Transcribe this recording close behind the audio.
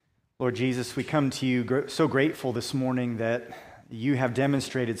Lord Jesus, we come to you so grateful this morning that you have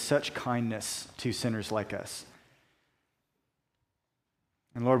demonstrated such kindness to sinners like us.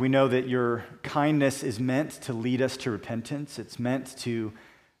 And Lord, we know that your kindness is meant to lead us to repentance. It's meant to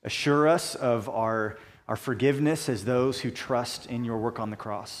assure us of our forgiveness as those who trust in your work on the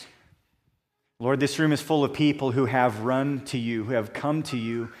cross. Lord, this room is full of people who have run to you, who have come to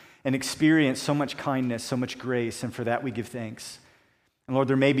you and experienced so much kindness, so much grace, and for that we give thanks. And Lord,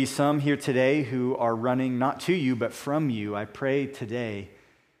 there may be some here today who are running not to you, but from you. I pray today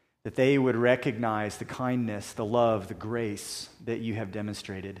that they would recognize the kindness, the love, the grace that you have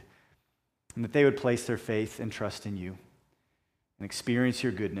demonstrated, and that they would place their faith and trust in you and experience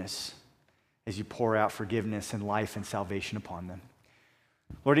your goodness as you pour out forgiveness and life and salvation upon them.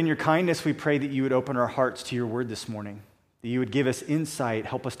 Lord, in your kindness, we pray that you would open our hearts to your word this morning, that you would give us insight,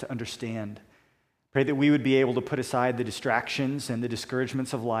 help us to understand. Pray that we would be able to put aside the distractions and the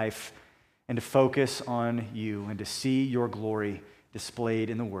discouragements of life and to focus on you and to see your glory displayed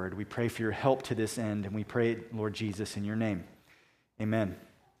in the word. We pray for your help to this end, and we pray, Lord Jesus, in your name. Amen.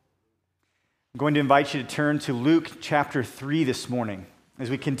 I'm going to invite you to turn to Luke chapter 3 this morning as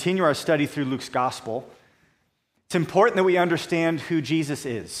we continue our study through Luke's gospel. It's important that we understand who Jesus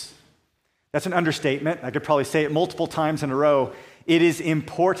is. That's an understatement. I could probably say it multiple times in a row. It is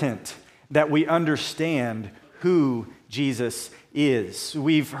important that we understand who Jesus is.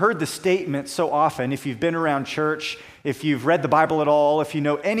 We've heard the statement so often, if you've been around church, if you've read the Bible at all, if you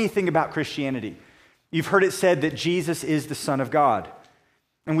know anything about Christianity, you've heard it said that Jesus is the Son of God.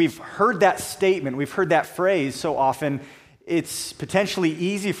 And we've heard that statement, we've heard that phrase so often, it's potentially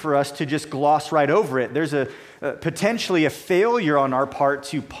easy for us to just gloss right over it. There's potentially a failure on our part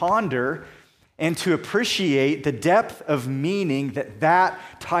to ponder and to appreciate the depth of meaning that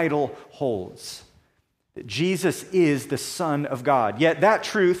title holds. That Jesus is the Son of God. Yet that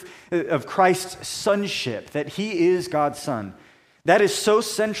truth of Christ's sonship, that he is God's Son, that is so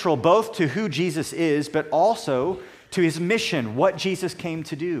central both to who Jesus is, but also to his mission, what Jesus came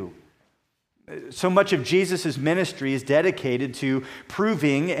to do. So much of Jesus' ministry is dedicated to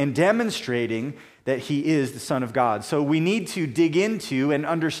proving and demonstrating that he is the Son of God. So we need to dig into and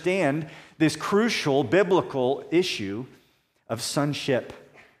understand this crucial biblical issue of sonship.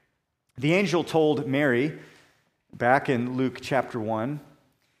 The angel told Mary, back in Luke chapter 1,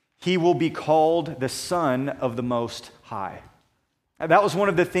 he will be called the Son of the Most High. That was one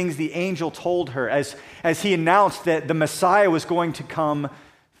of the things the angel told her as he announced that the Messiah was going to come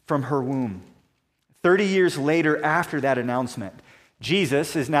from her womb. 30 years later after that announcement,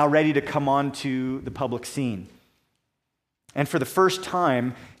 Jesus is now ready to come onto the public scene. And for the first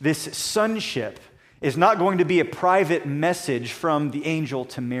time, this sonship is not going to be a private message from the angel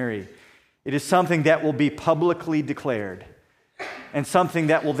to Mary. It is something that will be publicly declared and something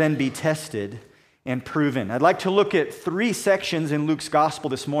that will then be tested and proven. I'd like to look at 3 sections in Luke's gospel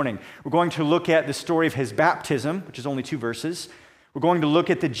this morning. We're going to look at the story of his baptism, which is only 2 verses. We're going to look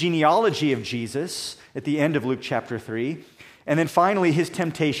at the genealogy of Jesus at the end of Luke chapter 3. And then finally, his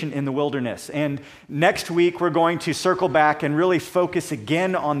temptation in the wilderness. And next week, we're going to circle back and really focus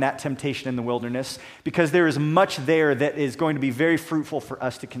again on that temptation in the wilderness, because there is much there that is going to be very fruitful for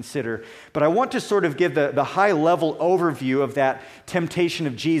us to consider. But I want to sort of give the high-level overview of that temptation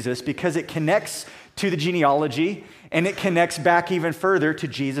of Jesus, because it connects to the genealogy, and it connects back even further to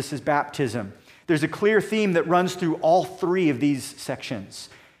Jesus' baptism. There's a clear theme that runs through all 3 of these sections,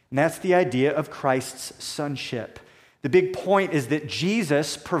 and that's the idea of Christ's sonship. The big point is that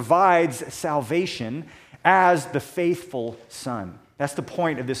Jesus provides salvation as the faithful Son. That's the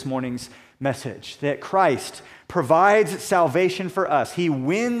point of this morning's message, that Christ provides salvation for us. He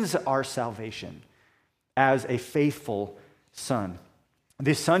wins our salvation as a faithful Son.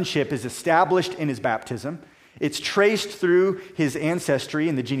 This sonship is established in his baptism. It's traced through his ancestry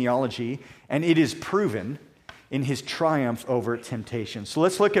in the genealogy, and it is proven in his triumph over temptation. So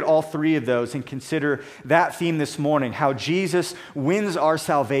let's look at all 3 of those and consider that theme this morning, how Jesus wins our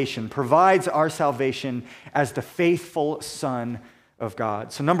salvation, provides our salvation as the faithful Son of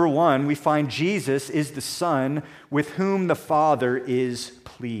God. So number 1, we find Jesus is the Son with whom the Father is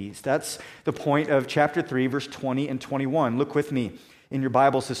pleased. That's the point of chapter 3, verse 20 and 21. Look with me in your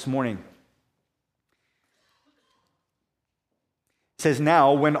Bibles this morning. It says,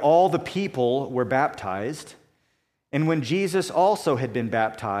 "Now, when all the people were baptized, and when Jesus also had been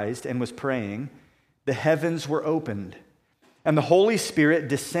baptized and was praying, the heavens were opened, and the Holy Spirit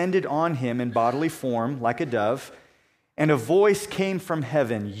descended on him in bodily form like a dove, and a voice came from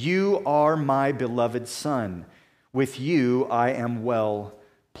heaven, 'You are my beloved Son. With you I am well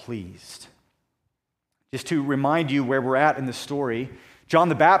pleased.'" Just to remind you where we're at in the story, John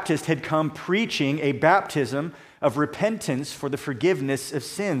the Baptist had come preaching a baptism of repentance for the forgiveness of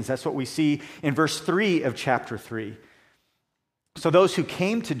sins. That's what we see in verse 3 of chapter 3. So those who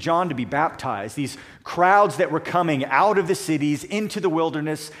came to John to be baptized, these crowds that were coming out of the cities into the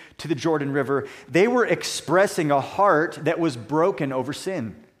wilderness to the Jordan River, they were expressing a heart that was broken over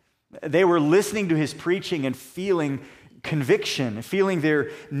sin. They were listening to his preaching and feeling conviction, feeling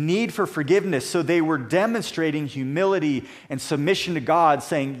their need for forgiveness. So they were demonstrating humility and submission to God,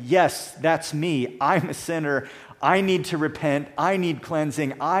 saying, yes, that's me. I'm a sinner. I need to repent. I need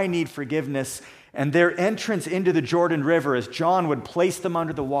cleansing. I need forgiveness. And their entrance into the Jordan River, as John would place them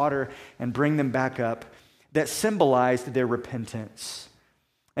under the water and bring them back up, that symbolized their repentance.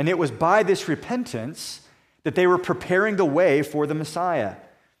 And it was by this repentance that they were preparing the way for the Messiah.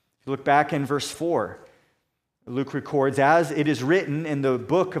 If you look back in verse 4, Luke records, as it is written in the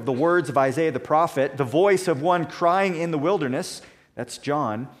book of the words of Isaiah the prophet, the voice of one crying in the wilderness, that's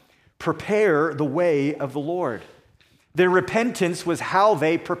John, prepare the way of the Lord. Their repentance was how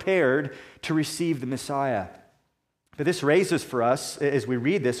they prepared to receive the Messiah. But this raises for us, as we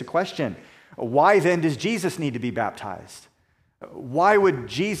read this, a question. Why then does Jesus need to be baptized? Why would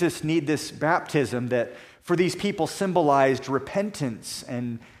Jesus need this baptism that for these people symbolized repentance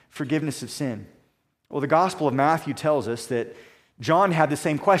and forgiveness of sin? Well, the Gospel of Matthew tells us that John had the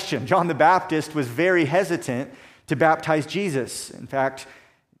same question. John the Baptist was very hesitant to baptize Jesus. In fact,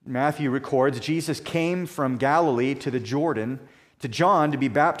 Matthew records Jesus came from Galilee to the Jordan to John to be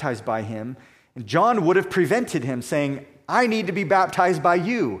baptized by him. And John would have prevented him, saying, I need to be baptized by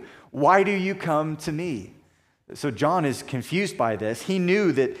you. Why do you come to me? So John is confused by this. He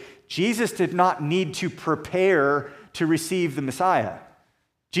knew that Jesus did not need to prepare to receive the Messiah.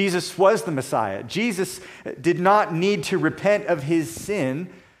 Jesus was the Messiah. Jesus did not need to repent of his sin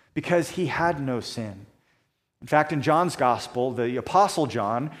because he had no sin. In fact, in John's gospel, the Apostle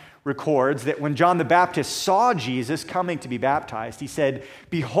John records that when John the Baptist saw Jesus coming to be baptized, he said,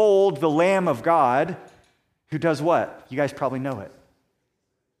 behold the Lamb of God who does what? You guys probably know it.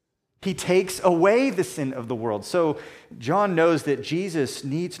 He takes away the sin of the world. So John knows that Jesus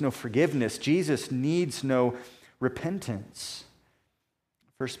needs no forgiveness. Jesus needs no repentance.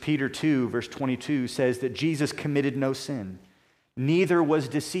 1 Peter 2, verse 22 says that Jesus committed no sin. Neither was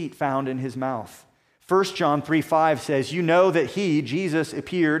deceit found in his mouth. 1 John 3:5 says, you know that he, Jesus,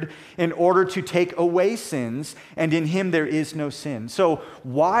 appeared in order to take away sins, and in him there is no sin. So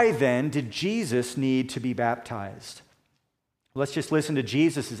why then did Jesus need to be baptized? Let's just listen to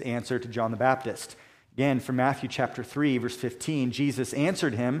Jesus' answer to John the Baptist. Again, from Matthew chapter 3, verse 15, Jesus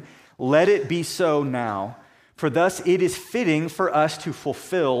answered him, let it be so now, for thus it is fitting for us to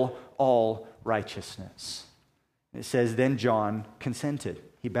fulfill all righteousness. It says, then John consented.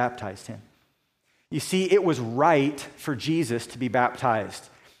 He baptized him. You see, it was right for Jesus to be baptized.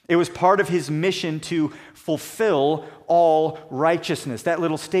 It was part of his mission to fulfill all righteousness. That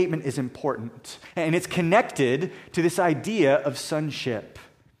little statement is important, and it's connected to this idea of sonship.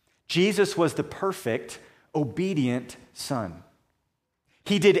 Jesus was the perfect, obedient Son.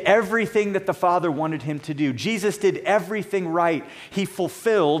 He did everything that the Father wanted him to do. Jesus did everything right. He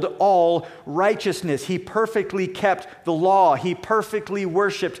fulfilled all righteousness. He perfectly kept the law. He perfectly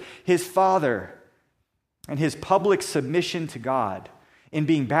worshiped his Father. And his public submission to God in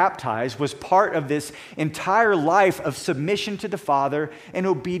being baptized was part of this entire life of submission to the Father and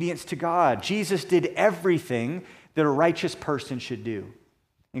obedience to God. Jesus did everything that a righteous person should do,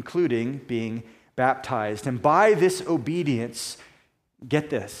 including being baptized. And by this obedience, get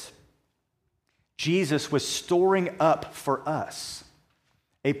this, Jesus was storing up for us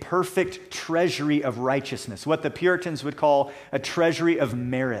a perfect treasury of righteousness, what the Puritans would call a treasury of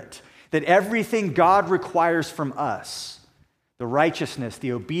merit. That everything God requires from us, the righteousness,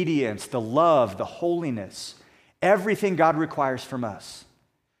 the obedience, the love, the holiness, everything God requires from us,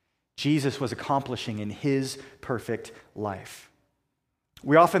 Jesus was accomplishing in his perfect life.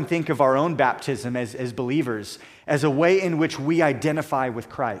 We often think of our own baptism as believers as a way in which we identify with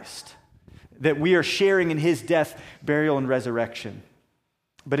Christ, that we are sharing in his death, burial, and resurrection.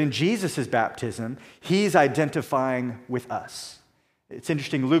 But in Jesus' baptism, he's identifying with us. It's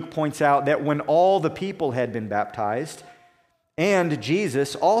interesting, Luke points out that when all the people had been baptized, and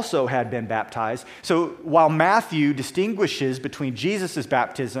Jesus also had been baptized. So while Matthew distinguishes between Jesus'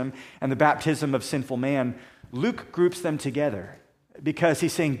 baptism and the baptism of sinful man, Luke groups them together because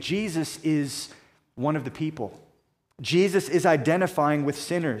he's saying Jesus is one of the people. Jesus is identifying with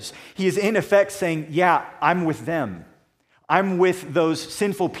sinners. He is in effect saying, yeah, I'm with them. I'm with those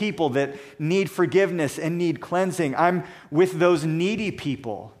sinful people that need forgiveness and need cleansing. I'm with those needy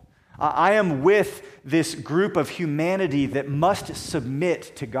people. I am with this group of humanity that must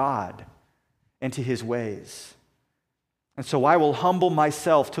submit to God and to his ways. And so I will humble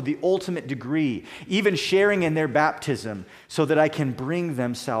myself to the ultimate degree, even sharing in their baptism, so that I can bring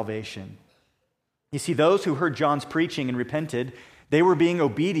them salvation. You see, those who heard John's preaching and repented, they were being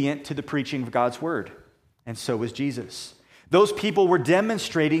obedient to the preaching of God's word. And so was Jesus. Those people were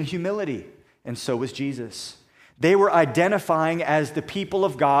demonstrating humility. And so was Jesus. They were identifying as the people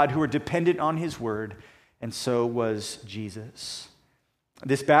of God who were dependent on his word. And so was Jesus.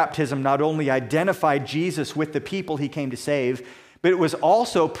 This baptism not only identified Jesus with the people he came to save, but it was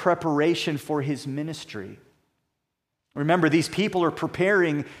also preparation for his ministry. Remember, these people are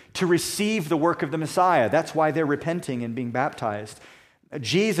preparing to receive the work of the Messiah. That's why they're repenting and being baptized.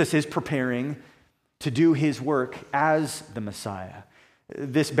 Jesus is preparing to do his work as the Messiah.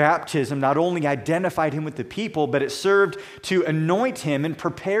 This baptism not only identified him with the people, but it served to anoint him and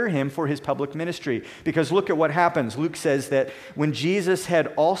prepare him for his public ministry. Because look at what happens. Luke says that when Jesus had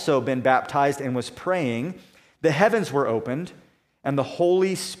also been baptized and was praying, the heavens were opened, and the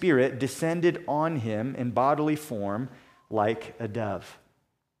Holy Spirit descended on him in bodily form like a dove.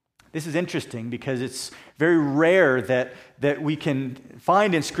 This is interesting because it's very rare that we can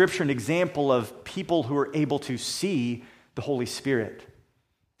find in Scripture an example of people who are able to see the Holy Spirit.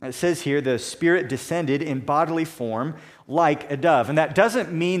 It says here, the Spirit descended in bodily form like a dove. And that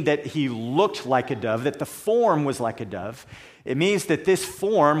doesn't mean that he looked like a dove, that the form was like a dove. It means that this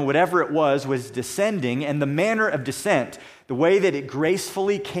form, whatever it was descending, and the manner of descent, the way that it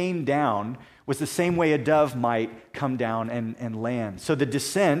gracefully came down, was the same way a dove might come down and land. So the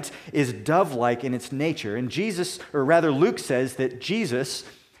descent is dove-like in its nature. And Luke says that Jesus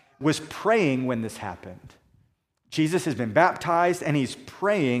was praying when this happened. Jesus has been baptized, and he's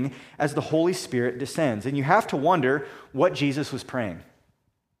praying as the Holy Spirit descends. And you have to wonder what Jesus was praying.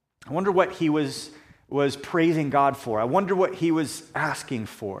 I wonder what he was praising God for. I wonder what he was asking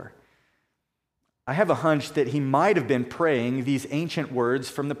for. I have a hunch that he might have been praying these ancient words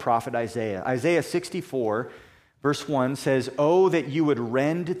from the prophet Isaiah. Isaiah 64, verse 1 says, "Oh, that you would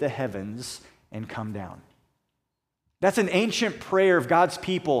rend the heavens and come down." That's an ancient prayer of God's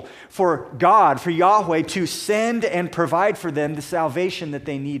people for God, for Yahweh, to send and provide for them the salvation that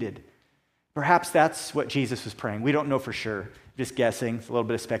they needed. Perhaps that's what Jesus was praying. We don't know for sure. Just guessing. It's a little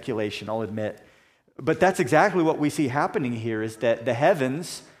bit of speculation, I'll admit. But that's exactly what we see happening here, is that the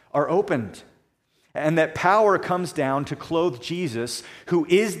heavens are opened, and that power comes down to clothe Jesus, who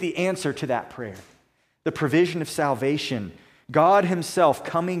is the answer to that prayer. The provision of salvation, God himself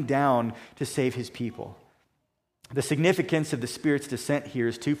coming down to save his people. The significance of the Spirit's descent here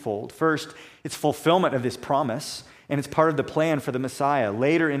is twofold. First, it's fulfillment of this promise, and it's part of the plan for the Messiah.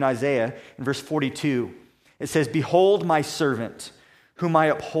 Later in Isaiah, in verse 42, it says, "Behold my servant, whom I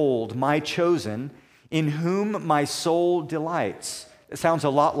uphold, my chosen, in whom my soul delights." It sounds a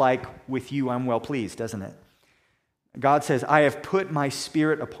lot like, "With you I'm well pleased," doesn't it? God says, "I have put my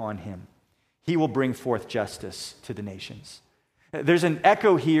Spirit upon him. He will bring forth justice to the nations." There's an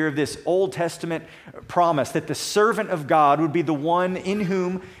echo here of this Old Testament promise that the servant of God would be the one in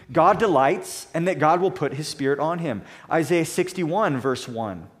whom God delights, and that God will put his Spirit on him. Isaiah 61, verse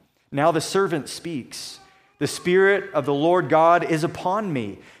 1. "Now the servant speaks. The Spirit of the Lord God is upon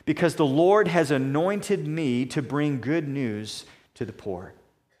me, because the Lord has anointed me to bring good news to the poor.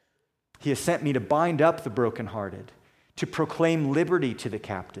 He has sent me to bind up the brokenhearted, to proclaim liberty to the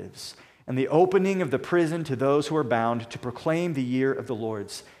captives, and the opening of the prison to those who are bound, to proclaim the year of the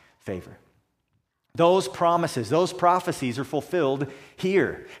Lord's favor." Those promises, those prophecies are fulfilled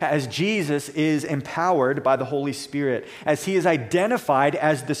here as Jesus is empowered by the Holy Spirit, as he is identified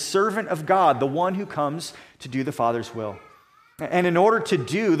as the servant of God, the one who comes to do the Father's will. And in order to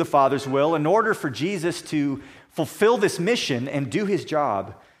do the Father's will, in order for Jesus to fulfill this mission and do his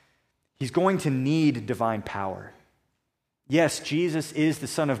job, he's going to need divine power. Yes, Jesus is the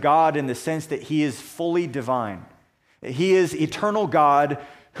Son of God in the sense that he is fully divine. He is eternal God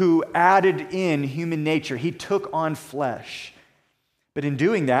who added in human nature. He took on flesh. But in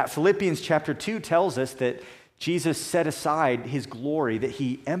doing that, Philippians chapter 2 tells us that Jesus set aside his glory, that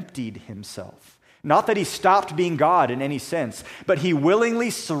he emptied himself. Not that he stopped being God in any sense, but he willingly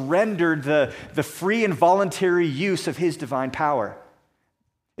surrendered the free and voluntary use of his divine power.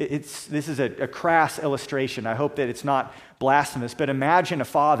 This is a crass illustration. I hope that it's not blasphemous, but imagine a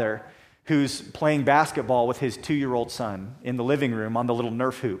father who's playing basketball with his 2-year-old son in the living room on the little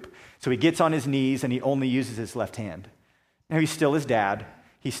Nerf hoop. So he gets on his knees and he only uses his left hand. Now he's still his dad.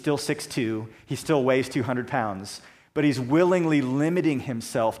 He's still 6'2". He still weighs 200 pounds. But he's willingly limiting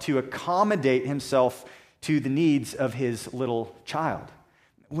himself to accommodate himself to the needs of his little child.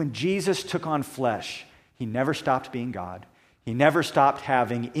 When Jesus took on flesh, he never stopped being God. He never stopped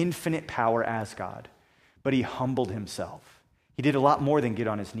having infinite power as God, but he humbled himself. He did a lot more than get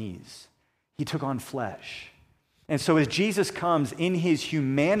on his knees. He took on flesh. And so as Jesus comes in his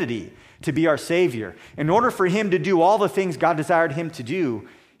humanity to be our Savior, in order for him to do all the things God desired him to do,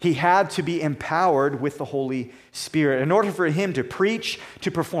 he had to be empowered with the Holy Spirit. In order for him to preach,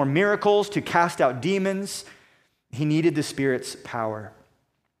 to perform miracles, to cast out demons, he needed the Spirit's power.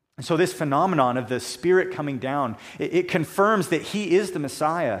 And so this phenomenon of the Spirit coming down, it confirms that he is the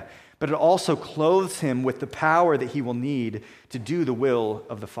Messiah, but it also clothes him with the power that he will need to do the will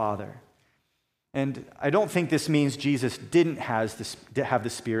of the Father. And I don't think this means Jesus didn't have the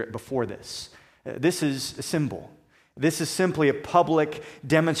Spirit before this. This is a symbol. This is simply a public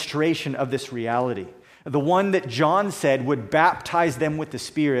demonstration of this reality. The one that John said would baptize them with the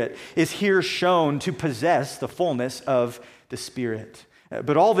Spirit is here shown to possess the fullness of the Spirit.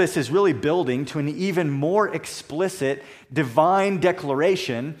 But all this is really building to an even more explicit divine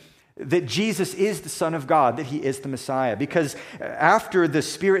declaration that Jesus is the Son of God, that he is the Messiah. Because after the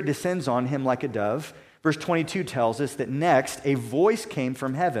Spirit descends on him like a dove, verse 22 tells us that next a voice came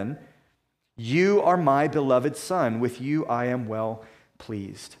from heaven, "You are my beloved Son, with you I am well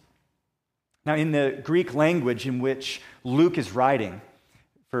pleased." Now, in the Greek language in which Luke is writing,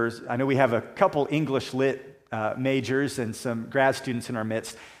 I know we have a couple English lit majors and some grad students in our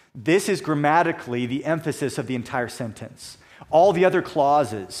midst. This is grammatically the emphasis of the entire sentence. All the other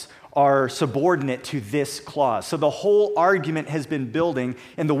clauses are subordinate to this clause. So the whole argument has been building,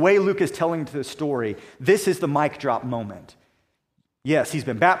 and the way Luke is telling the story, this is the mic drop moment. Yes, he's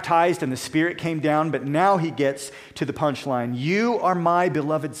been baptized and the Spirit came down, but now he gets to the punchline. "You are my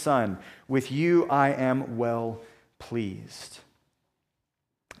beloved Son. With you I am well pleased."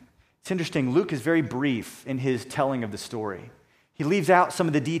 It's interesting, Luke is very brief in his telling of the story. He leaves out some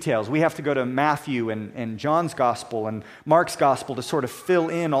of the details. We have to go to Matthew and John's gospel and Mark's gospel to sort of fill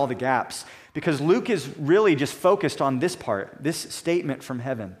in all the gaps, because Luke is really just focused on this part, this statement from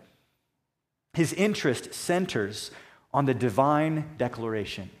heaven. His interest centers on the divine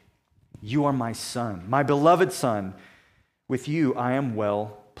declaration. "You are my Son, my beloved Son. With you I am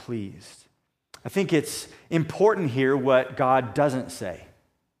well pleased." I think it's important here what God doesn't say.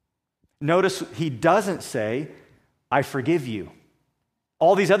 Notice he doesn't say, "I forgive you."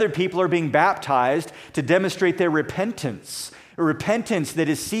 All these other people are being baptized to demonstrate their repentance, a repentance that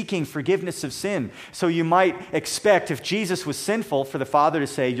is seeking forgiveness of sin. So you might expect, if Jesus was sinful, for the Father to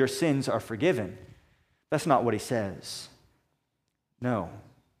say, "Your sins are forgiven." That's not what he says. No,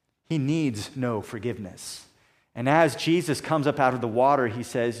 he needs no forgiveness. And as Jesus comes up out of the water, he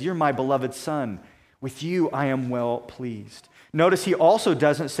says, "You're my beloved Son. With you I am well pleased." Notice he also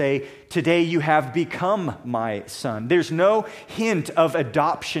doesn't say, "Today you have become my son." There's no hint of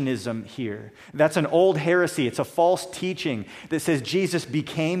adoptionism here. That's an old heresy. It's a false teaching that says Jesus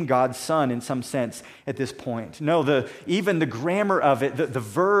became God's son in some sense at this point. No, even the grammar of it, the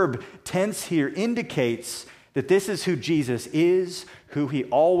verb tense here indicates that this is who Jesus is, who he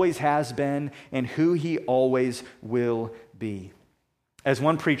always has been, and who he always will be. As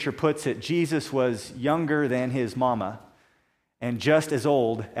one preacher puts it, Jesus was younger than his mama and just as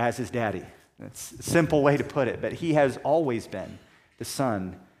old as his daddy. That's a simple way to put it, but he has always been the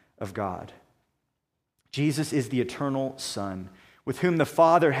Son of God. Jesus is the eternal Son, with whom the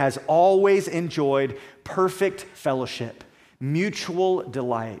Father has always enjoyed perfect fellowship, mutual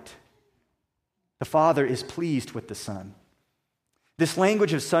delight. The Father is pleased with the Son. This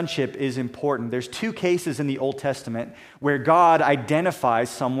language of sonship is important. There's two cases in the Old Testament where God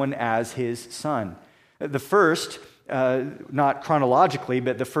identifies someone as his son. The first, not chronologically,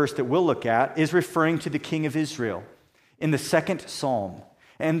 but the first that we'll look at, is referring to the king of Israel in the second psalm.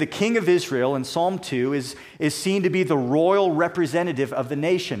 And the king of Israel in Psalm 2 is seen to be the royal representative of the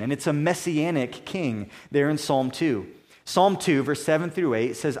nation, and it's a messianic king there in Psalm 2. Psalm 2, verse 7 through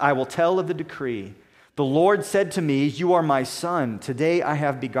 8 says, "I will tell of the decree. The Lord said to me, 'You are my son. Today I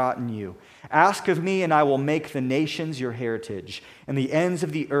have begotten you. Ask of me, and I will make the nations your heritage, and the ends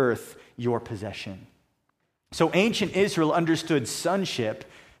of the earth your possession.'" So ancient Israel understood sonship.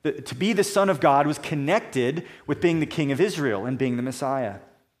 To be the son of God was connected with being the king of Israel and being the Messiah.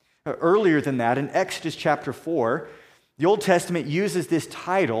 Earlier than that, in Exodus chapter 4, the Old Testament uses this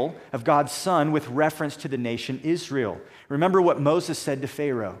title of God's son with reference to the nation Israel. Remember what Moses said to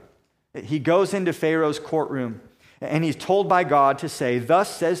Pharaoh. He goes into Pharaoh's courtroom, and he's told by God to say,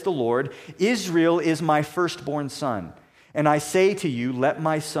 "Thus says the Lord, Israel is my firstborn son. And I say to you, let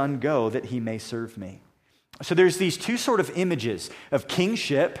my son go that he may serve me." So there's these two sort of images of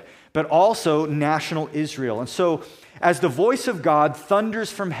kingship, but also national Israel. And so, as the voice of God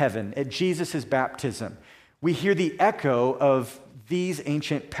thunders from heaven at Jesus' baptism, we hear the echo of these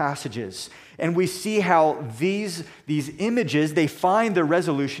ancient passages. And we see how these images, they find their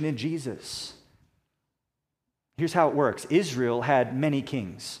resolution in Jesus. Here's how it works. Israel had many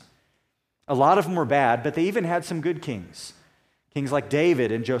kings. A lot of them were bad, but they even had some good kings. Kings like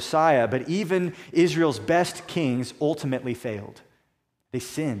David and Josiah, but even Israel's best kings ultimately failed. They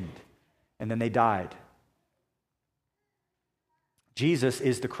sinned, and then they died. Jesus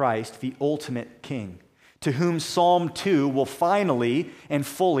is the Christ, the ultimate king, to whom Psalm 2 will finally and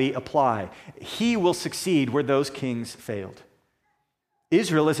fully apply. He will succeed where those kings failed.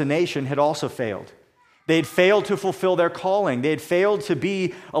 Israel as a nation had also failed. They had failed to fulfill their calling. They had failed to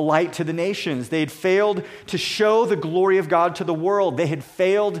be a light to the nations. They had failed to show the glory of God to the world. They had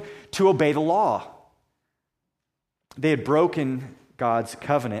failed to obey the law. They had broken God's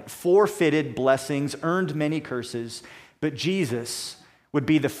covenant, forfeited blessings, earned many curses. But Jesus would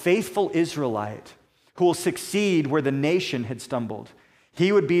be the faithful Israelite who will succeed where the nation had stumbled.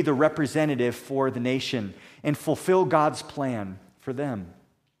 He would be the representative for the nation and fulfill God's plan for them.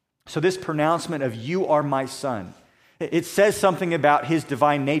 So this pronouncement of "you are my son," it says something about his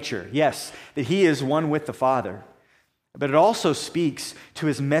divine nature. Yes, that he is one with the Father. But it also speaks to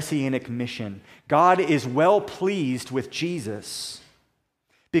his messianic mission. God is well pleased with Jesus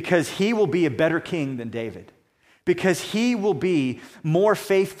because he will be a better king than David, because he will be more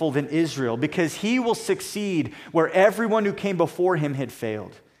faithful than Israel, because he will succeed where everyone who came before him had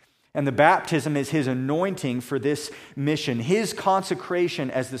failed. And the baptism is his anointing for this mission, his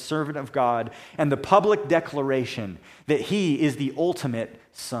consecration as the servant of God, and the public declaration that he is the ultimate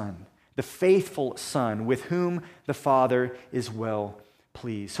son, the faithful son with whom the Father is well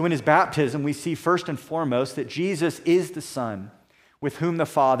pleased. So in his baptism, we see first and foremost that Jesus is the Son with whom the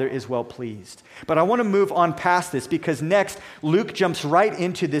Father is well pleased. But I want to move on past this because next, Luke jumps right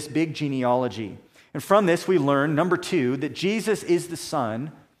into this big genealogy. And from this, we learn, number 2, that Jesus is the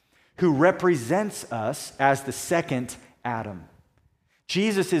Son who represents us as the second Adam.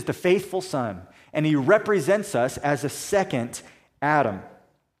 Jesus is the faithful Son, and he represents us as a second Adam.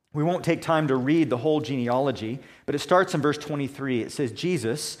 We won't take time to read the whole genealogy, but it starts in verse 23. It says,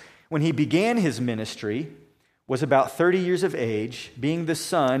 Jesus, when he began his ministry, was about 30 years of age, being the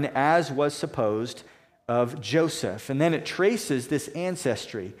son, as was supposed, of Joseph. And then it traces this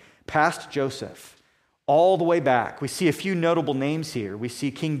ancestry past Joseph all the way back. We see a few notable names here. We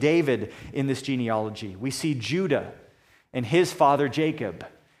see King David in this genealogy. We see Judah and his father Jacob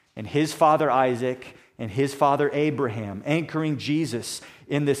and his father Isaac and his father Abraham, anchoring Jesus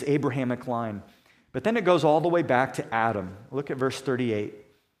in this Abrahamic line. But then it goes all the way back to Adam. Look at verse 38.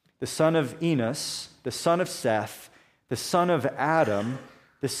 The son of Enos, the son of Seth, the son of Adam,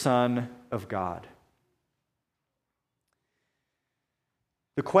 the son of God.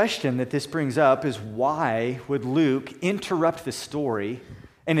 The question that this brings up is, why would Luke interrupt the story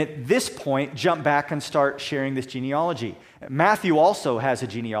and at this point jump back and start sharing this genealogy? Matthew also has a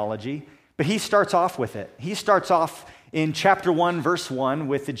genealogy, but he starts off with it. He starts off in chapter 1, verse 1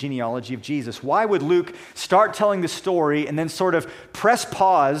 with the genealogy of Jesus. Why would Luke start telling the story and then sort of press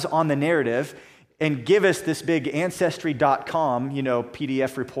pause on the narrative and give us this big Ancestry.com,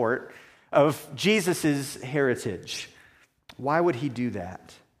 PDF report of Jesus' heritage? Why would he do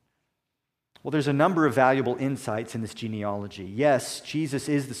that? Well, there's a number of valuable insights in this genealogy. Yes, Jesus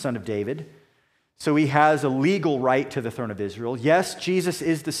is the son of David, so he has a legal right to the throne of Israel. Yes, Jesus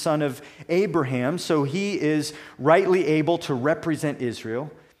is the son of Abraham, so he is rightly able to represent Israel.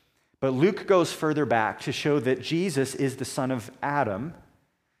 But Luke goes further back to show that Jesus is the son of Adam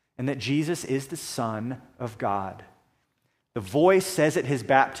and that Jesus is the Son of God. The voice says at his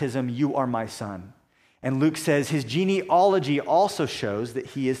baptism, "You are my son." And Luke says his genealogy also shows that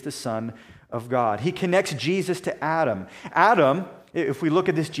he is the Son of God. He connects Jesus to Adam. Adam, if we look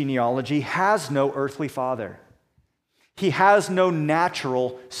at this genealogy, has no earthly father. He has no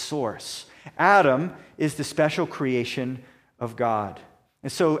natural source. Adam is the special creation of God.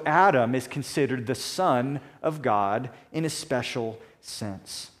 And so Adam is considered the Son of God in a special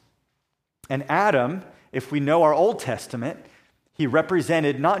sense. And Adam, if we know our Old Testament, he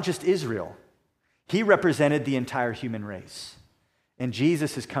represented not just Israel. He represented the entire human race. And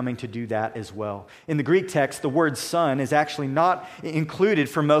Jesus is coming to do that as well. In the Greek text, the word son is actually not included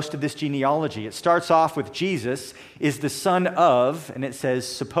for most of this genealogy. It starts off with Jesus is the son of, and it says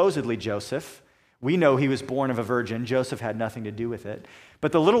supposedly Joseph. We know he was born of a virgin. Joseph had nothing to do with it.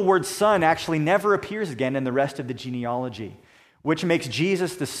 But the little word son actually never appears again in the rest of the genealogy, which makes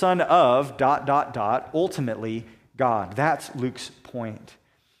Jesus the son of ... ultimately God. That's Luke's point.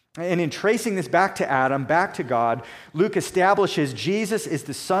 And in tracing this back to Adam, back to God, Luke establishes Jesus is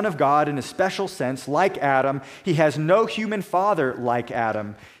the Son of God in a special sense, like Adam. He has no human father like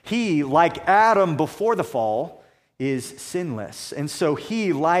Adam. He, like Adam before the fall, is sinless. And so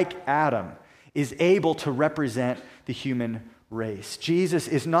he, like Adam, is able to represent the human race. Jesus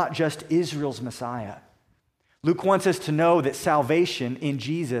is not just Israel's Messiah. Luke wants us to know that salvation in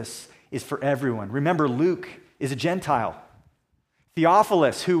Jesus is for everyone. Remember, Luke is a Gentile.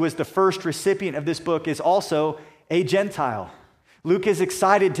 Theophilus, who was the first recipient of this book, is also a Gentile. Luke is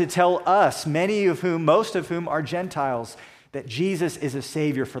excited to tell us, most of whom are Gentiles, that Jesus is a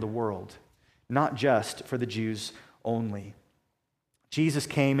Savior for the world, not just for the Jews only. Jesus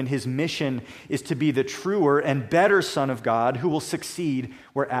came, and his mission is to be the truer and better Son of God who will succeed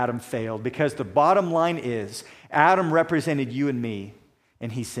where Adam failed. Because the bottom line is, Adam represented you and me,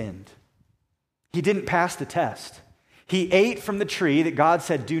 and he sinned. He didn't pass the test. He ate from the tree that God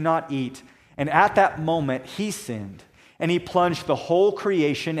said, do not eat. And at that moment, he sinned. And he plunged the whole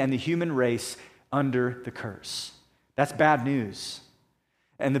creation and the human race under the curse. That's bad news.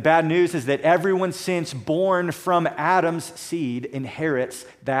 And the bad news is that everyone since born from Adam's seed inherits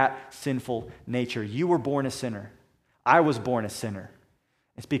that sinful nature. You were born a sinner. I was born a sinner.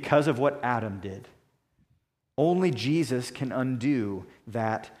 It's because of what Adam did. Only Jesus can undo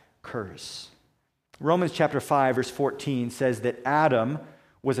that curse. Romans chapter 5, verse 14 says that Adam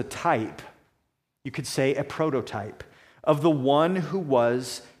was a type, you could say a prototype, of the one who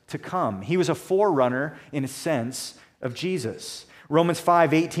was to come. He was a forerunner, in a sense, of Jesus. Romans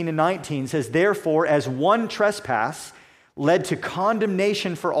 5, 18 and 19 says, therefore, as one trespass led to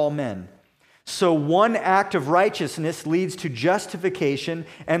condemnation for all men, so one act of righteousness leads to justification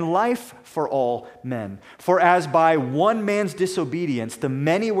and life for all men. For as by one man's disobedience the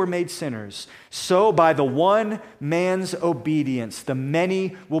many were made sinners, so by the one man's obedience the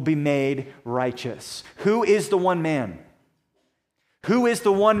many will be made righteous. Who is the one man? Who is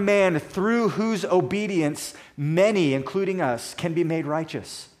the one man through whose obedience many, including us, can be made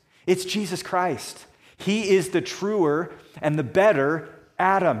righteous? It's Jesus Christ. He is the truer and the better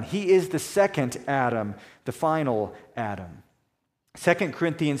Adam. He is the second Adam, the final Adam. 2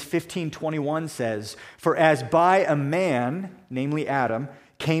 Corinthians 15:21 says, for as by a man, namely Adam,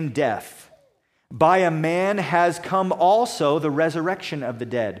 came death, by a man has come also the resurrection of the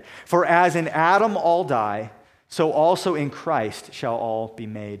dead. For as in Adam all die, so also in Christ shall all be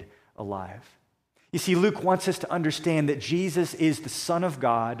made alive. You see, Luke wants us to understand that Jesus is the Son of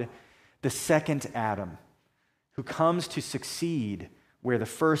God, the second Adam, who comes to succeed where the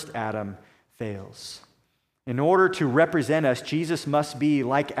first Adam fails. In order to represent us, Jesus must be,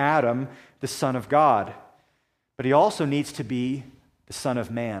 like Adam, the Son of God. But he also needs to be the Son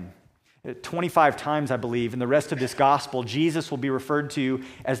of Man. 25 times, I believe, in the rest of this gospel, Jesus will be referred to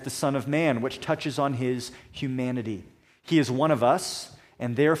as the Son of Man, which touches on his humanity. He is one of us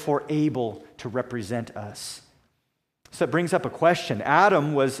and therefore able to represent us. So it brings up a question.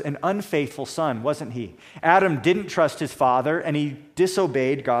 Adam was an unfaithful son, wasn't he? Adam didn't trust his father and he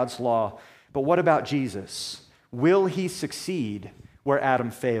disobeyed God's law. But what about Jesus? Will he succeed where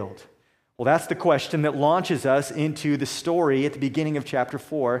Adam failed? Well, that's the question that launches us into the story at the beginning of chapter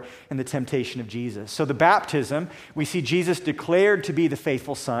 4 and the temptation of Jesus. So the baptism, we see Jesus declared to be the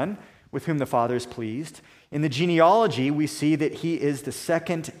faithful son with whom the Father is pleased. In the genealogy, we see that he is the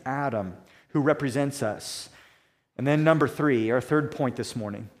second Adam who represents us. And then number 3, our third point this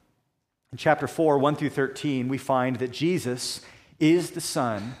morning. In chapter 4, 1 through 13, we find that Jesus is the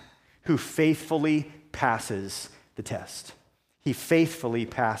Son who faithfully passes the test. He faithfully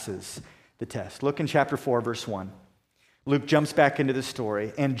passes the test. Look in chapter 4, verse 1. Luke jumps back into the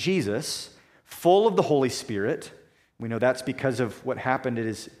story. And Jesus, full of the Holy Spirit, we know that's because of what happened at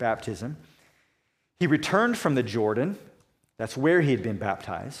his baptism, he returned from the Jordan. That's where he had been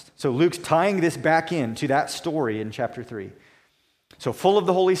baptized. So Luke's tying this back into that story in chapter 3. So full of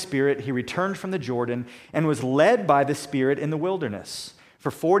the Holy Spirit, he returned from the Jordan and was led by the Spirit in the wilderness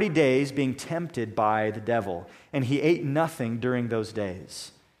for 40 days, being tempted by the devil. And he ate nothing during those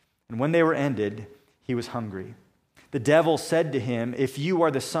days. And when they were ended, he was hungry. The devil said to him, if you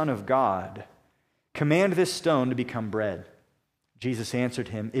are the Son of God, command this stone to become bread. Jesus answered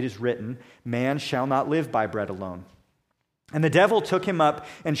him, it is written, man shall not live by bread alone. And the devil took him up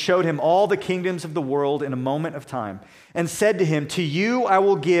and showed him all the kingdoms of the world in a moment of time, and said to him, to you I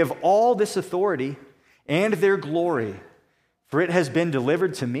will give all this authority and their glory, for it has been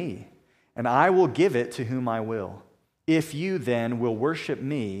delivered to me, and I will give it to whom I will. If you then will worship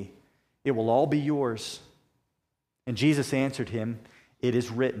me, it will all be yours. And Jesus answered him, it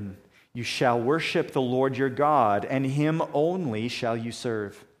is written, you shall worship the Lord your God, and him only shall you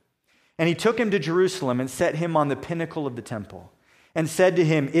serve. And he took him to Jerusalem and set him on the pinnacle of the temple and said to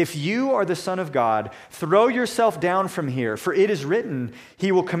him, "If you are the Son of God, throw yourself down from here, for it is written,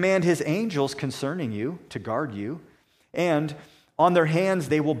 he will command his angels concerning you to guard you, and on their hands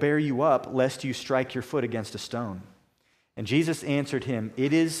they will bear you up, lest you strike your foot against a stone." And Jesus answered him,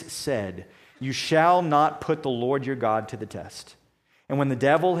 "It is said, you shall not put the Lord your God to the test." And when the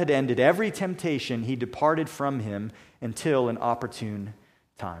devil had ended every temptation, he departed from him until an opportune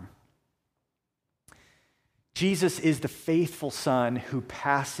time. Jesus is the faithful Son who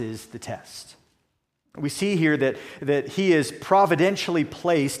passes the test. We see here that he is providentially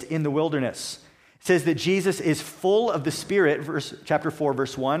placed in the wilderness. It says that Jesus is full of the Spirit, chapter 4,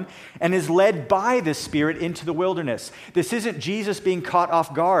 verse 1, and is led by the Spirit into the wilderness. This isn't Jesus being caught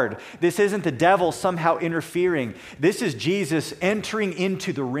off guard. This isn't the devil somehow interfering. This is Jesus entering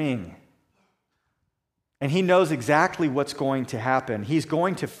into the ring. And he knows exactly what's going to happen. He's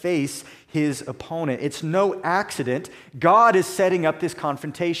going to face his opponent. It's no accident. God is setting up this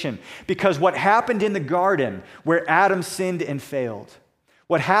confrontation because what happened in the garden where Adam sinned and failed,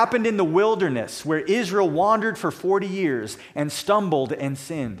 what happened in the wilderness where Israel wandered for 40 years and stumbled and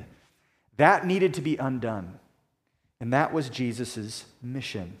sinned, that needed to be undone. And that was Jesus'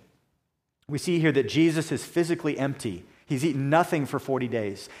 mission. We see here that Jesus is physically empty. He's eaten nothing for 40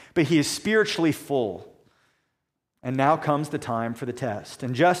 days, but he is spiritually full. And now comes the time for the test.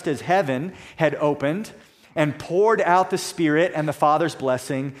 And just as heaven had opened and poured out the Spirit and the Father's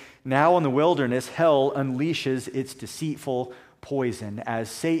blessing, now in the wilderness, hell unleashes its deceitful poison as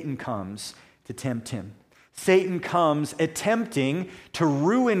Satan comes to tempt him. Satan comes attempting to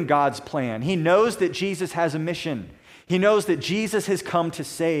ruin God's plan. He knows that Jesus has a mission. He knows that Jesus has come to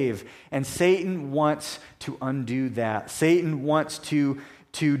save, and Satan wants to undo that. Satan wants to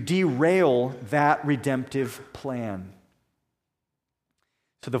derail that redemptive plan.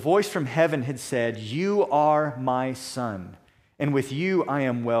 So the voice from heaven had said, "You are my Son, and with you I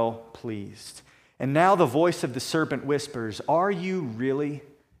am well pleased." And now the voice of the serpent whispers, "Are you really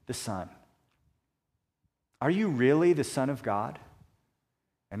the Son? Are you really the Son of God?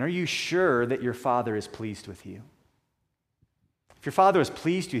 And are you sure that your Father is pleased with you? If your Father is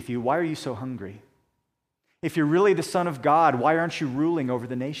pleased with you, why are you so hungry? If you're really the Son of God, why aren't you ruling over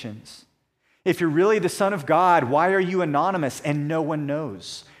the nations? If you're really the Son of God, why are you anonymous and no one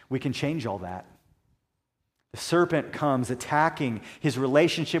knows?" We can change all that. The serpent comes attacking his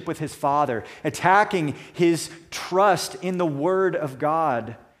relationship with his Father, attacking his trust in the Word of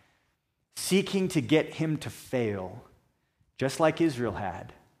God, seeking to get him to fail, just like Israel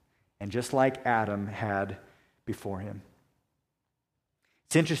had, and just like Adam had before him.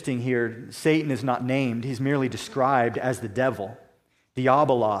 It's interesting here, Satan is not named. He's merely described as the devil,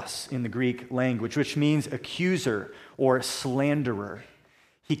 diabolos in the Greek language, which means accuser or slanderer.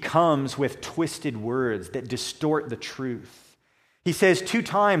 He comes with twisted words that distort the truth. He says 2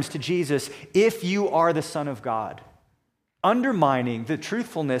 times to Jesus, "If you are the Son of God," undermining the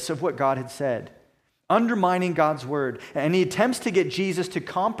truthfulness of what God had said, undermining God's word. And he attempts to get Jesus to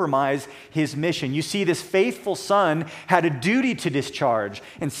compromise his mission. You see, this faithful Son had a duty to discharge,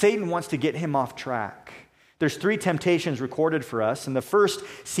 and Satan wants to get him off track. There's 3 temptations recorded for us, and the first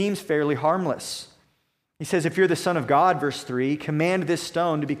seems fairly harmless. He says, "If you're the Son of God," verse 3, "command this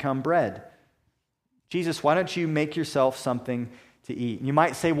stone to become bread." Jesus, why don't you make yourself something to eat? And you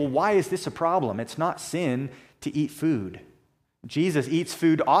might say, well, why is this a problem? It's not sin to eat food. Jesus eats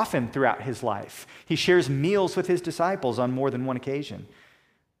food often throughout his life. He shares meals with his disciples on more than one occasion.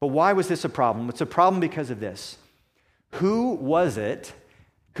 But why was this a problem? It's a problem because of this. Who was it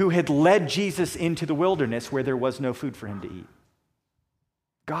who had led Jesus into the wilderness where there was no food for him to eat?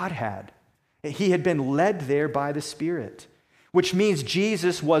 God had. He had been led there by the Spirit, which means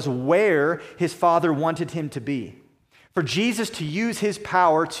Jesus was where his Father wanted him to be. For Jesus to use his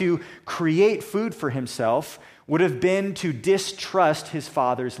power to create food for himself would have been to distrust his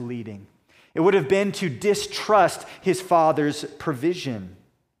Father's leading. It would have been to distrust his Father's provision.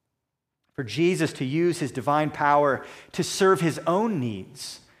 For Jesus to use his divine power to serve his own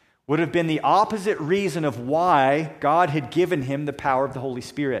needs would have been the opposite reason of why God had given him the power of the Holy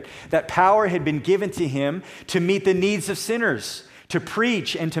Spirit. That power had been given to him to meet the needs of sinners, to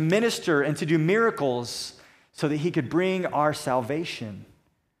preach and to minister and to do miracles so that he could bring our salvation.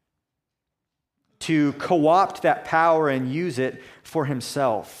 To co-opt that power and use it for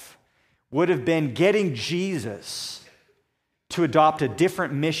himself would have been getting Jesus to adopt a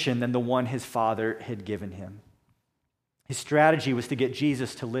different mission than the one his Father had given him. His strategy was to get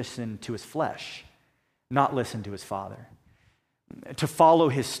Jesus to listen to his flesh, not listen to his Father, to follow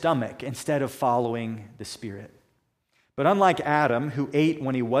his stomach instead of following the Spirit. But unlike Adam, who ate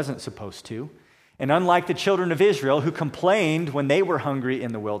when he wasn't supposed to, and unlike the children of Israel, who complained when they were hungry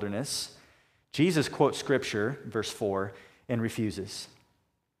in the wilderness, Jesus quotes Scripture, verse 4, and refuses.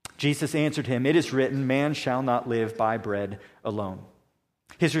 Jesus answered him, "It is written, man shall not live by bread alone."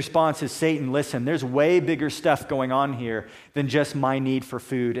 His response is, Satan, listen, there's way bigger stuff going on here than just my need for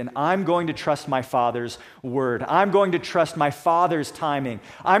food, and I'm going to trust my Father's word. I'm going to trust my Father's timing.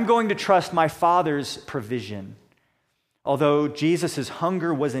 I'm going to trust my Father's provision. Although Jesus'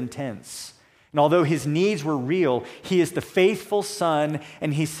 hunger was intense, and although his needs were real, he is the faithful Son,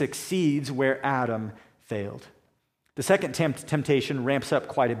 and he succeeds where Adam failed. The second temptation ramps up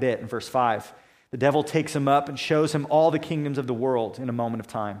quite a bit in verse 5. The devil takes him up and shows him all the kingdoms of the world in a moment of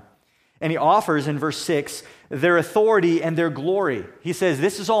time. And he offers in verse 6 their authority and their glory. He says,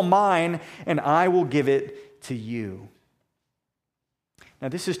 "This is all mine, and I will give it to you." Now,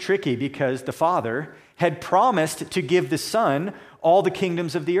 this is tricky because the Father had promised to give the Son all the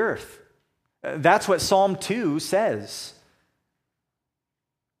kingdoms of the earth. That's what Psalm 2 says.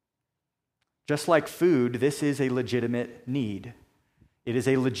 Just like food, this is a legitimate need. It is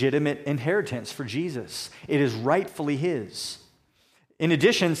a legitimate inheritance for Jesus. It is rightfully his. In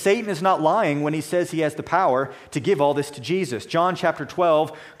addition, Satan is not lying when he says he has the power to give all this to Jesus. John chapter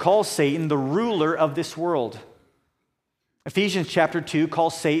 12 calls Satan the ruler of this world. Ephesians chapter 2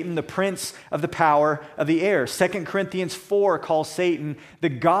 calls Satan the prince of the power of the air. 2 Corinthians 4 calls Satan the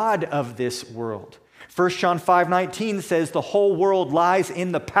god of this world. 1 John 5:19 says the whole world lies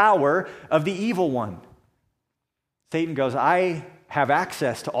in the power of the evil one. Satan goes, I have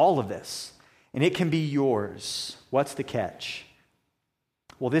access to all of this, and it can be yours. What's the catch?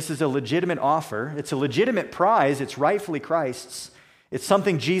 Well, this is a legitimate offer. It's a legitimate prize. It's rightfully Christ's. It's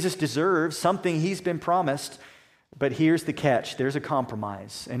something Jesus deserves, something he's been promised. But here's the catch. There's a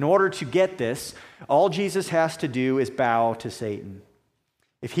compromise. In order to get this, all Jesus has to do is bow to Satan.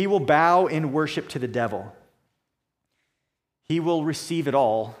 If he will bow in worship to the devil, he will receive it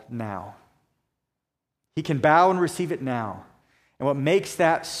all now. He can bow and receive it now. And what makes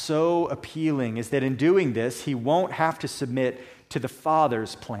that so appealing is that in doing this, he won't have to submit to the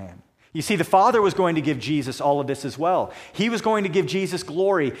Father's plan. You see, the Father was going to give Jesus all of this as well. He was going to give Jesus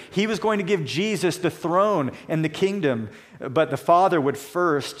glory. He was going to give Jesus the throne and the kingdom. But the Father would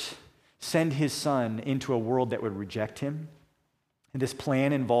first send his Son into a world that would reject him. And this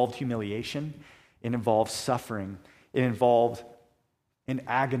plan involved humiliation. It involved suffering. It involved an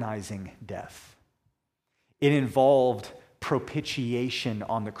agonizing death. It involved propitiation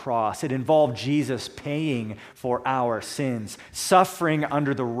on the cross. It involved Jesus paying for our sins, suffering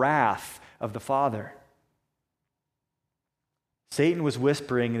under the wrath of the Father. Satan was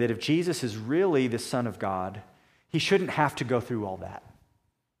whispering that if Jesus is really the Son of God, he shouldn't have to go through all that.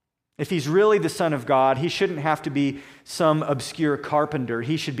 If he's really the Son of God, he shouldn't have to be some obscure carpenter.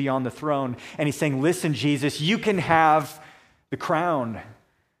 He should be on the throne. And he's saying, listen, Jesus, you can have the crown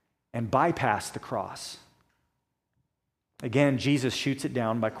and bypass the cross. Again, Jesus shoots it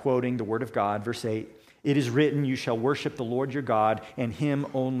down by quoting the Word of God, verse 8. It is written, you shall worship the Lord your God, and him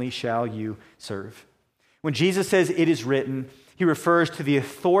only shall you serve. When Jesus says it is written, he refers to the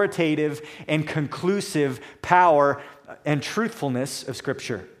authoritative and conclusive power and truthfulness of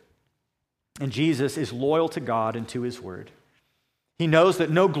Scripture. And Jesus is loyal to God and to his word. He knows that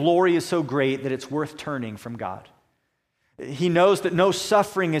no glory is so great that it's worth turning from God. He knows that no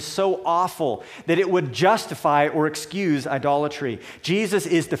suffering is so awful that it would justify or excuse idolatry. Jesus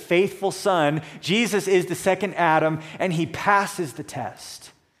is the faithful Son. Jesus is the second Adam, and he passes the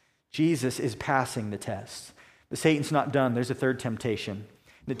test. Jesus is passing the test. But Satan's not done. There's a third temptation.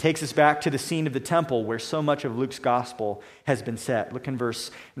 And it takes us back to the scene of the temple where so much of Luke's gospel has been set. Look in verse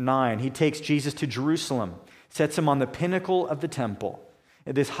 9. He takes Jesus to Jerusalem, sets him on the pinnacle of the temple,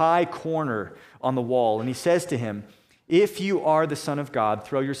 at this high corner on the wall, and he says to him, if you are the Son of God,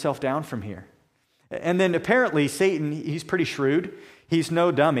 throw yourself down from here. And then apparently Satan, he's pretty shrewd. He's no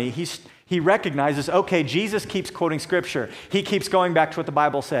dummy. He recognizes, okay, Jesus keeps quoting Scripture. He keeps going back to what the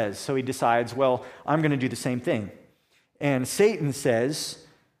Bible says. So he decides, well, I'm going to do the same thing. And Satan says,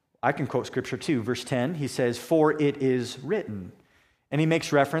 I can quote Scripture too. Verse 10, he says, for it is written. And he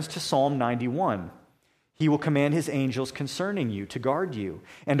makes reference to Psalm 91. He will command his angels concerning you to guard you,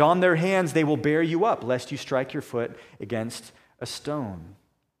 and on their hands they will bear you up, lest you strike your foot against a stone.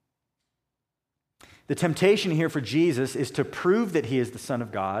 The temptation here for Jesus is to prove that he is the Son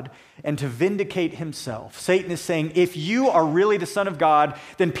of God and to vindicate himself. Satan is saying, if you are really the Son of God,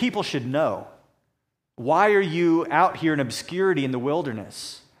 then people should know. Why are you out here in obscurity in the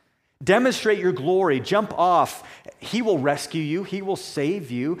wilderness? Demonstrate your glory, jump off. He will rescue you, he will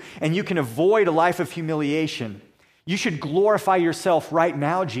save you, and you can avoid a life of humiliation. You should glorify yourself right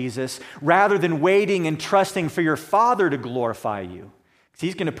now, Jesus, rather than waiting and trusting for your Father to glorify you, because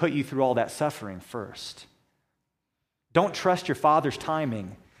he's going to put you through all that suffering first. Don't trust your Father's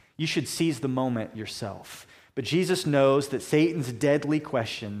timing. You should seize the moment yourself. But Jesus knows that Satan's deadly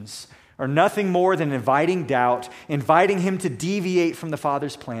questions are nothing more than inviting doubt, inviting him to deviate from the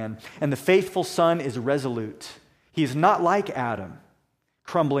Father's plan. And the faithful Son is resolute. He is not like Adam,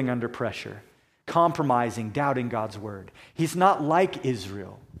 crumbling under pressure, compromising, doubting God's word. He's not like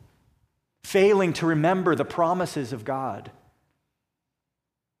Israel, failing to remember the promises of God.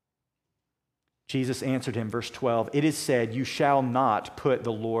 Jesus answered him, verse 12, "It is said, you shall not put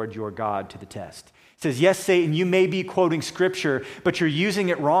the Lord your God to the test." It says, yes, Satan, you may be quoting scripture, but you're using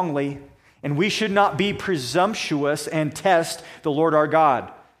it wrongly, and we should not be presumptuous and test the Lord our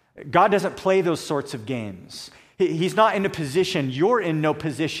God. God doesn't play those sorts of games. He's not in a position, you're in no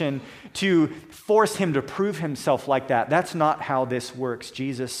position to force him to prove himself like that. That's not how this works.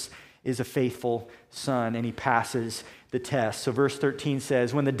 Jesus is a faithful Son, and he passes the test. So verse 13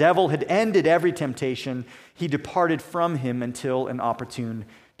 says, when the devil had ended every temptation, he departed from him until an opportune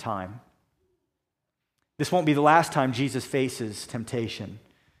time. This won't be the last time Jesus faces temptation.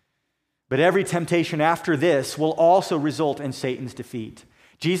 But every temptation after this will also result in Satan's defeat.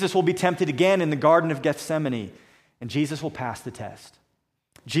 Jesus will be tempted again in the Garden of Gethsemane, and Jesus will pass the test.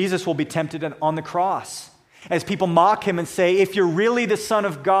 Jesus will be tempted on the cross as people mock him and say, if you're really the Son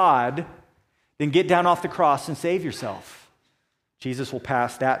of God, then get down off the cross and save yourself. Jesus will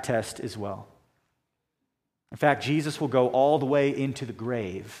pass that test as well. In fact, Jesus will go all the way into the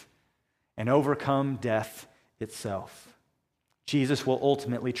grave and overcome death itself. Jesus will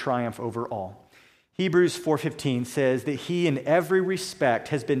ultimately triumph over all. Hebrews 4:15 says that he in every respect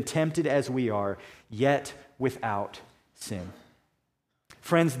has been tempted as we are, yet without sin.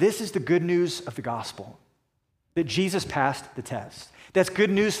 Friends, this is the good news of the gospel, that Jesus passed the test. That's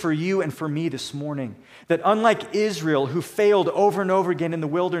good news for you and for me this morning, that unlike Israel, who failed over and over again in the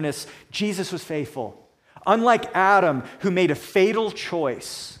wilderness, Jesus was faithful. Unlike Adam, who made a fatal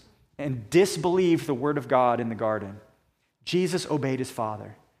choice and disbelieved the word of God in the garden, Jesus obeyed his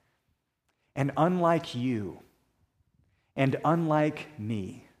Father. And unlike you, and unlike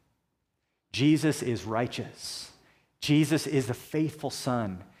me, Jesus is righteous. Jesus is a faithful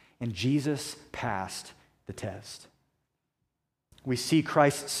Son, and Jesus passed the test. We see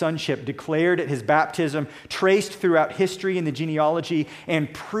Christ's sonship declared at his baptism, traced throughout history in the genealogy,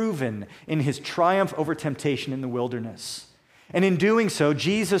 and proven in his triumph over temptation in the wilderness. And in doing so,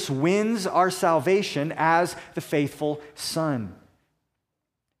 Jesus wins our salvation as the faithful Son.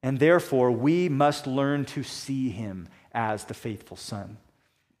 And therefore, we must learn to see him as the faithful Son.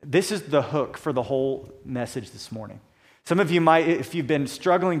 This is the hook for the whole message this morning. Some of you might, if you've been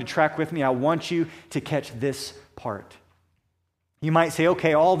struggling to track with me, I want you to catch this part. You might say,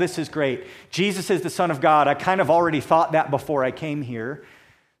 okay, all this is great. Jesus is the Son of God. I kind of already thought that before I came here.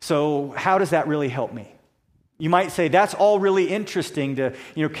 So how does that really help me? You might say, that's all really interesting to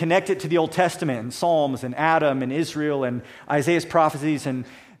connect it to the Old Testament and Psalms and Adam and Israel and Isaiah's prophecies, and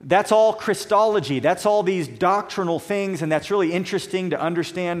that's all Christology. That's all these doctrinal things, and that's really interesting to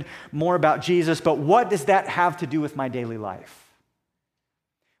understand more about Jesus. But what does that have to do with my daily life?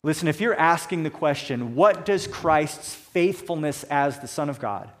 Listen, if you're asking the question, what does Christ's faithfulness as the Son of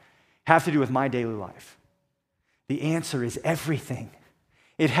God have to do with my daily life? The answer is everything.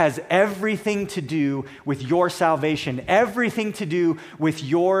 It has everything to do with your salvation, everything to do with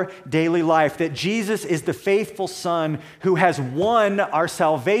your daily life, that Jesus is the faithful Son who has won our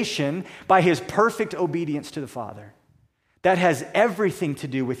salvation by his perfect obedience to the Father. That has everything to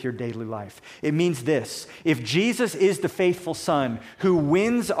do with your daily life. It means this: if Jesus is the faithful Son who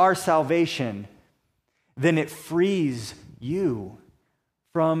wins our salvation, then it frees you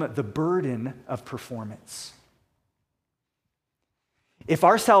from the burden of performance. If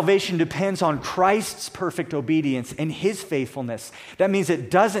our salvation depends on Christ's perfect obedience and his faithfulness, that means it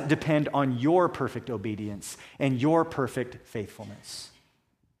doesn't depend on your perfect obedience and your perfect faithfulness.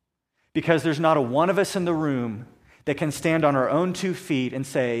 Because there's not a one of us in the room that can stand on our own 2 feet and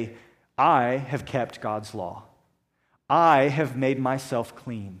say, I have kept God's law. I have made myself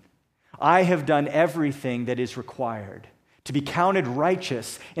clean. I have done everything that is required to be counted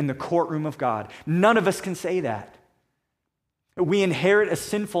righteous in the courtroom of God. None of us can say that. We inherit a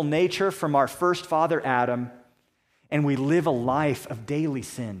sinful nature from our first father, Adam, and we live a life of daily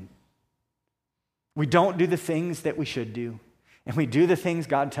sin. We don't do the things that we should do, and we do the things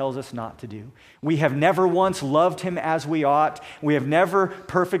God tells us not to do. We have never once loved him as we ought. We have never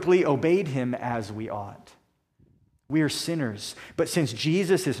perfectly obeyed him as we ought. We are sinners, but since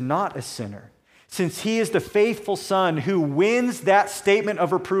Jesus is not a sinner, since he is the faithful Son who wins that statement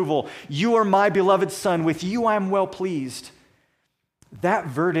of approval, you are my beloved Son, with you I am well pleased, that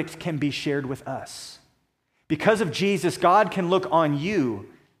verdict can be shared with us. Because of Jesus, God can look on you,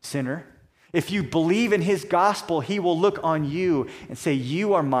 sinner. If you believe in his gospel, he will look on you and say,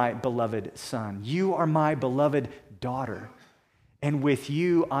 you are my beloved son. You are my beloved daughter. And with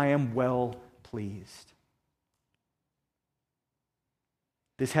you, I am well pleased.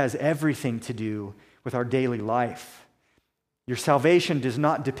 This has everything to do with our daily life. Your salvation does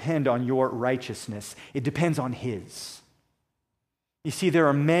not depend on your righteousness. It depends on his. You see, there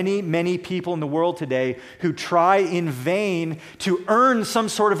are many, many people in the world today who try in vain to earn some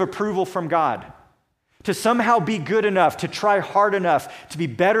sort of approval from God, to somehow be good enough, to try hard enough, to be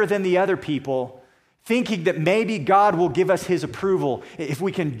better than the other people, thinking that maybe God will give us his approval if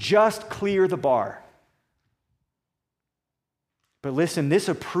we can just clear the bar. But listen, this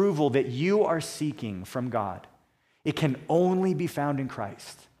approval that you are seeking from God, it can only be found in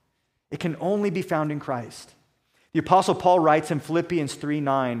Christ. It can only be found in Christ. The Apostle Paul writes in Philippians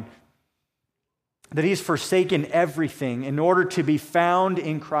 3:9 that he's forsaken everything in order to be found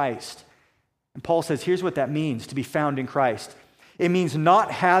in Christ. And Paul says, here's what that means, to be found in Christ. It means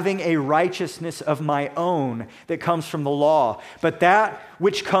not having a righteousness of my own that comes from the law, but that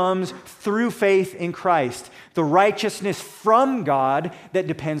which comes through faith in Christ, the righteousness from God that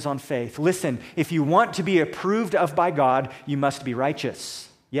depends on faith. Listen, if you want to be approved of by God, you must be righteous.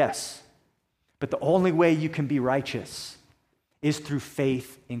 Yes. But the only way you can be righteous is through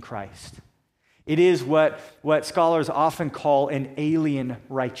faith in Christ. It is what scholars often call an alien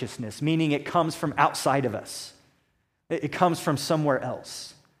righteousness, meaning it comes from outside of us. It comes from somewhere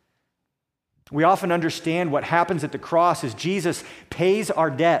else. We often understand what happens at the cross is Jesus pays our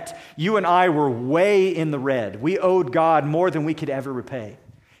debt. You and I were way in the red. We owed God more than we could ever repay.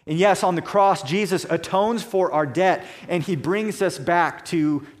 And yes, on the cross, Jesus atones for our debt, and he brings us back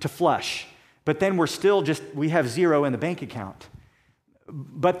to flush. But then we have zero in the bank account.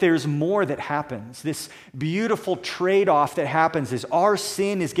 But there's more that happens. This beautiful trade-off that happens is our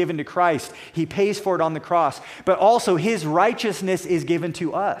sin is given to Christ. He pays for it on the cross. But also his righteousness is given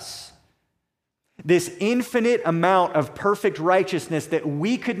to us. This infinite amount of perfect righteousness that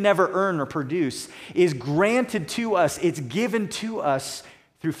we could never earn or produce is granted to us. It's given to us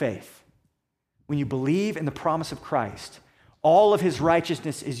through faith. When you believe in the promise of Christ, all of his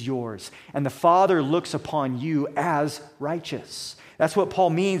righteousness is yours, and the Father looks upon you as righteous. That's what Paul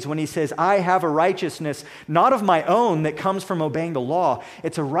means when he says, I have a righteousness not of my own that comes from obeying the law.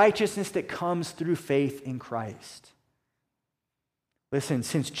 It's a righteousness that comes through faith in Christ. Listen,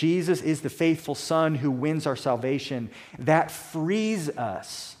 since Jesus is the faithful Son who wins our salvation, that frees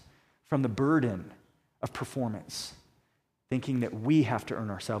us from the burden of performance, thinking that we have to earn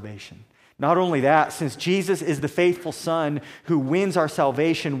our salvation. Not only that, since Jesus is the faithful Son who wins our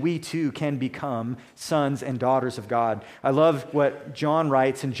salvation, we too can become sons and daughters of God. I love what John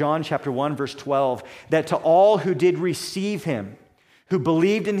writes in John chapter 1, verse 12, that to all who did receive him, who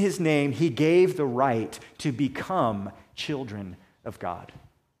believed in his name, he gave the right to become children of God.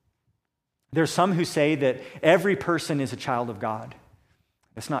 There are some who say that every person is a child of God.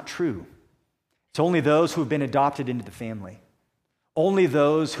 That's not true. It's only those who have been adopted into the family. Only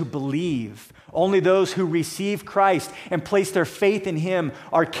those who believe, only those who receive Christ and place their faith in him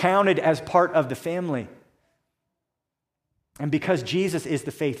are counted as part of the family. And because Jesus is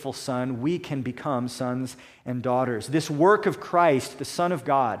the faithful Son, we can become sons and daughters. This work of Christ, the Son of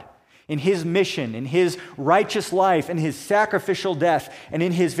God, in his mission, in his righteous life, in his sacrificial death, and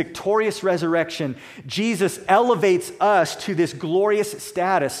in his victorious resurrection, Jesus elevates us to this glorious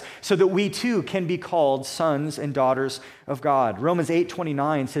status so that we too can be called sons and daughters of God. Romans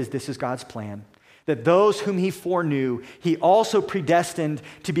 8:29 says this is God's plan, that those whom he foreknew, he also predestined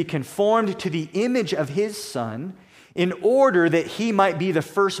to be conformed to the image of his Son, in order that he might be the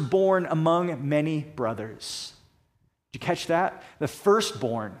firstborn among many brothers. Did you catch that? The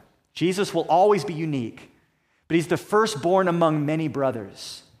firstborn. Jesus will always be unique, but he's the firstborn among many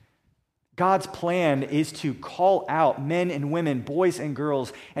brothers. God's plan is to call out men and women, boys and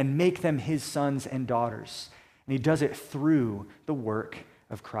girls, and make them his sons and daughters. And he does it through the work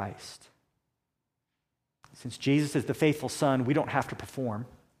of Christ. Since Jesus is the faithful Son, we don't have to perform.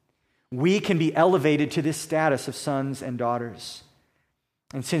 We can be elevated to this status of sons and daughters.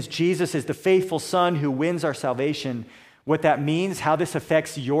 And since Jesus is the faithful Son who wins our salvation, what that means, how this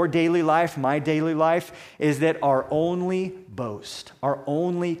affects your daily life, my daily life, is that our only boast, our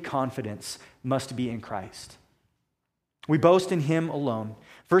only confidence must be in Christ. We boast in him alone,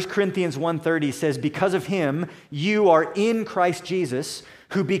 1 Corinthians 1:30 says, because of him, you are in Christ Jesus,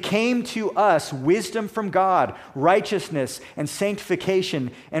 who became to us wisdom from God, righteousness and sanctification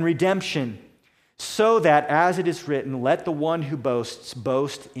and redemption, so that, as it is written, let the one who boasts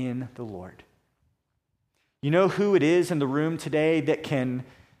boast in the Lord. You know who it is in the room today that can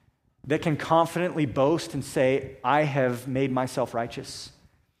confidently boast and say, I have made myself righteous.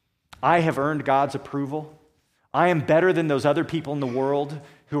 I have earned God's approval. I am better than those other people in the world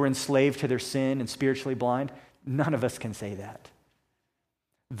who are enslaved to their sin and spiritually blind. None of us can say that.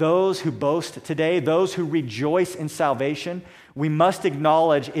 Those who boast today, those who rejoice in salvation, we must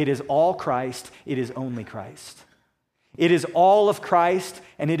acknowledge it is all Christ, it is only Christ. It is all of Christ,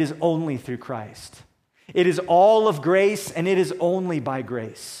 and it is only through Christ. It is all of grace, and it is only by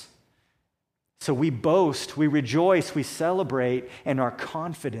grace. So we boast, we rejoice, we celebrate, and our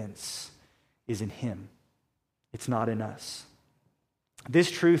confidence is in him. It's not in us.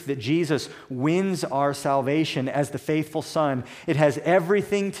 This truth that Jesus wins our salvation as the faithful Son, it has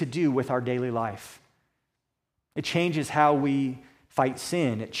everything to do with our daily life. It changes how we fight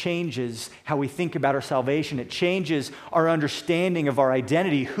sin. It changes how we think about our salvation. It changes our understanding of our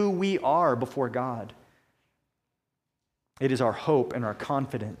identity, who we are before God. It is our hope and our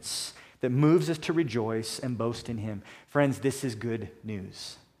confidence that moves us to rejoice and boast in him. Friends, this is good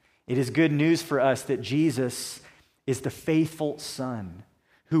news. It is good news for us that Jesus is the faithful Son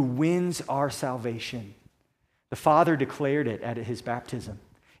who wins our salvation. The Father declared it at his baptism.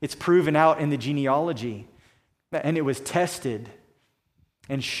 It's proven out in the genealogy, and it was tested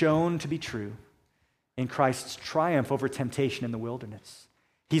and shown to be true in Christ's triumph over temptation in the wilderness.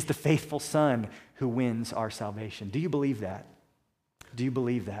 He's the faithful Son who wins our salvation. Do you believe that? Do you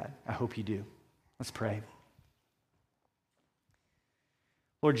believe that? I hope you do. Let's pray.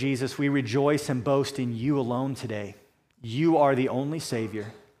 Lord Jesus, we rejoice and boast in you alone today. You are the only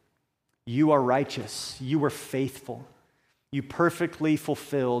Savior. You are righteous. You were faithful. You perfectly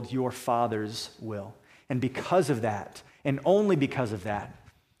fulfilled your Father's will. And because of that, and only because of that,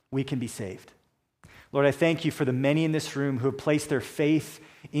 we can be saved. Lord, I thank you for the many in this room who have placed their faith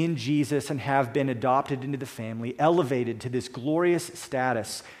in Jesus and have been adopted into the family, elevated to this glorious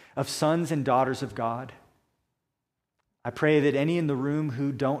status of sons and daughters of God. I pray that any in the room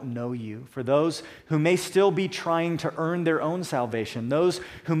who don't know you, for those who may still be trying to earn their own salvation, those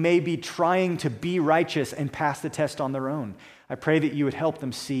who may be trying to be righteous and pass the test on their own, I pray that you would help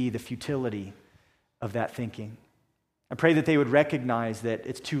them see the futility of that thinking. I pray that they would recognize that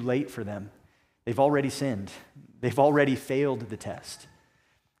it's too late for them. They've already sinned. They've already failed the test.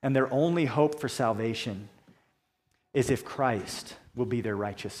 And their only hope for salvation is if Christ will be their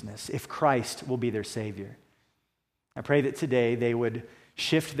righteousness, if Christ will be their Savior. I pray that today they would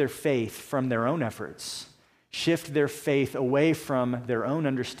shift their faith from their own efforts, shift their faith away from their own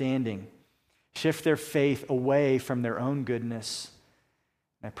understanding, shift their faith away from their own goodness.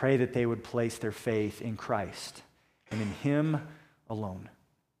 And I pray that they would place their faith in Christ and in him alone.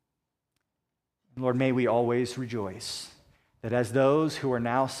 Lord, may we always rejoice that as those who are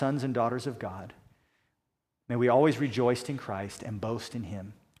now sons and daughters of God, may we always rejoice in Christ and boast in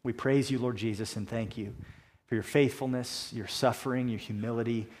him. We praise you, Lord Jesus, and thank you for your faithfulness, your suffering, your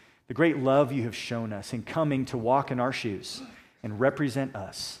humility, the great love you have shown us in coming to walk in our shoes and represent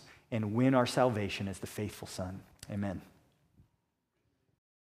us and win our salvation as the faithful Son. Amen.